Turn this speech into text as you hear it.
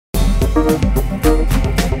Hey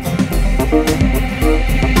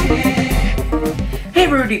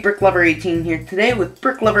everybody, BrickLover18 here today with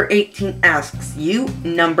BrickLover18 Asks You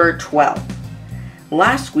number 12.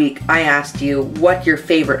 Last week I asked you what your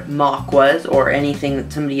favorite mock was, or anything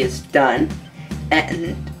that somebody has done,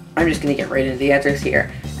 and I'm just going to get right into the answers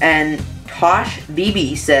here. And Tosh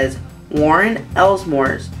VB says Warren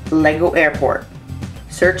Elsmore's Lego Airport.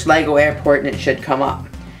 Search Lego Airport and it should come up.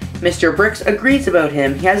 Mr. Bricks agrees about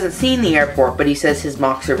him. He hasn't seen the airport, but he says his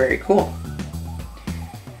mocks are very cool.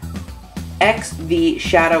 XV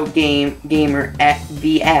Shadow Gamer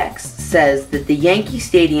VX says that the Yankee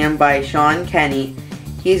Stadium by Sean Kenny,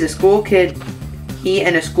 he and a school kid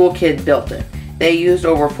built it. They used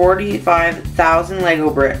over 45,000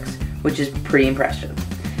 Lego bricks, which is pretty impressive.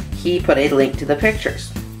 He put a link to the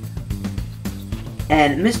pictures.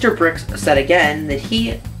 And Mr. Bricks said again that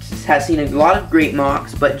he has seen a lot of great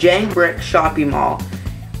mocks, but Jang Brick Shopping Mall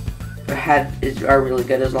are really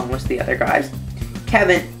good, as long as the other guys.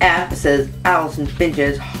 Kevin F says Allison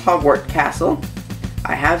Finch's Hogwarts Castle.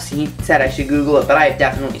 I have said I should Google it, but I have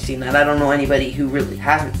definitely seen that. I don't know anybody who really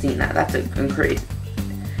hasn't seen that. That's an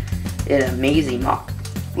amazing mock.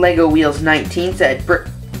 Lego Wheels 19 said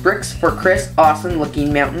Bricks for Chris, awesome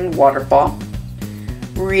looking mountain waterfall.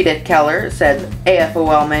 Rita Keller said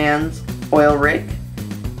AFOL Man's oil rig.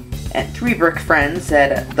 And 3 Brick Friends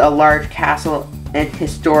said the large castle and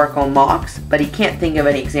historical mocks, but he can't think of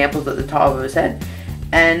any examples at the top of his head.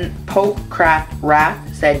 And Pokecraft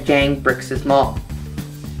Raft said Jang Bricks' Mall.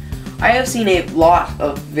 I have seen a lot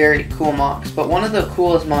of very cool mocks, but one of the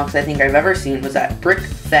coolest mocks I think I've ever seen was at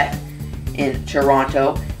BrickFest in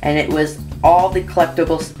Toronto, and it was all the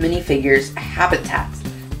collectible minifigures habitats.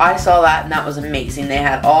 I saw that and that was amazing. They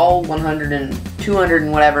had all 100 and 200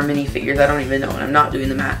 and whatever minifigures. I don't even know, and I'm not doing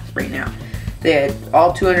the math right now. They had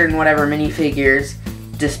all 200 and whatever minifigures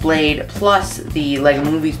displayed, plus the Lego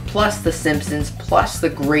movies, plus the Simpsons, plus the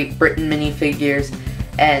Great Britain minifigures,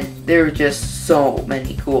 and there were just so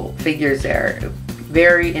many cool figures there.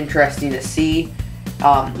 Very interesting to see.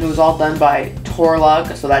 It was all done by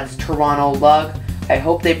Torlug, so that's Toronto Lug. I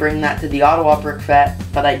hope they bring that to the Ottawa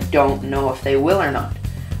BrickFest, but I don't know if they will or not.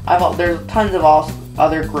 There's tons of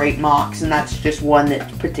other great mocks, and that's just one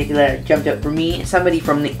that particularly jumped up for me. Somebody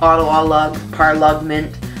from the Ottawa Lug,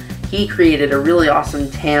 Parlugment, he created a really awesome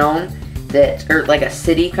town or like a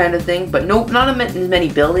city kind of thing, but nope, not as many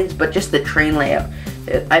buildings, but just the train layout.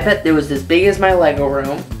 I bet it was as big as my Lego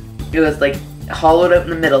room. It was like hollowed out in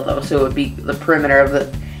the middle though, so it would be the perimeter of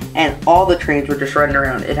it, and all the trains were just running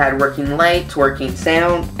around. It had working lights, working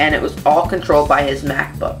sound, and it was all controlled by his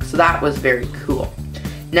MacBook, so that was very cool.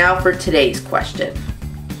 Now for today's question.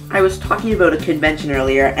 I was talking about a convention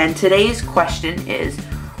earlier, and today's question is,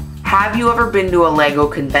 have you ever been to a Lego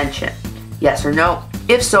convention? Yes or no?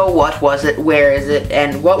 If so, what was it, where is it,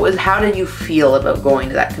 and how did you feel about going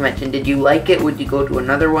to that convention? Did you like it? Would you go to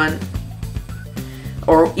another one?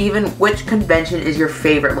 Or even, which convention is your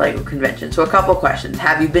favorite Lego convention? So a couple questions.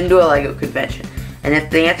 Have you been to a Lego convention? And if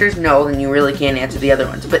the answer is no, then you really can't answer the other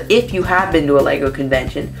ones. But if you have been to a Lego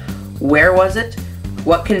convention, where was it?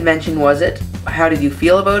 What convention was it? How did you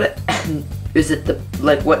feel about it? And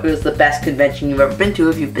what was the best convention you've ever been to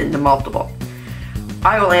if you've been to multiple?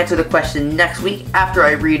 I will answer the question next week after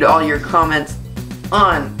I read all your comments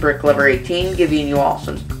on BrickLover18, giving you all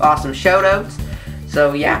some awesome shout outs.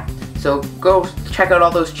 So yeah, so go check out all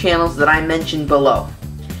those channels that I mentioned below.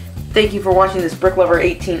 Thank you for watching this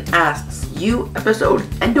BrickLover18 Asks You episode,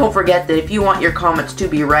 and don't forget that if you want your comments to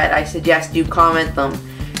be read, I suggest you comment them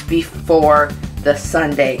before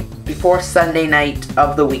Sunday night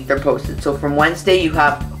of the week they're posted. So from Wednesday you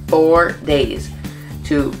have 4 days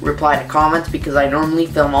to reply to comments, because I normally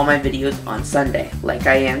film all my videos on Sunday, like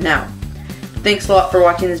I am now. Thanks a lot for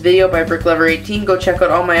watching this video by BrickLover18. Go check out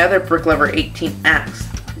all my other BrickLover18 Asks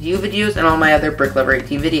You videos and all my other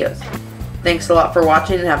BrickLover18 videos. Thanks a lot for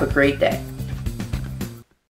watching and have a great day.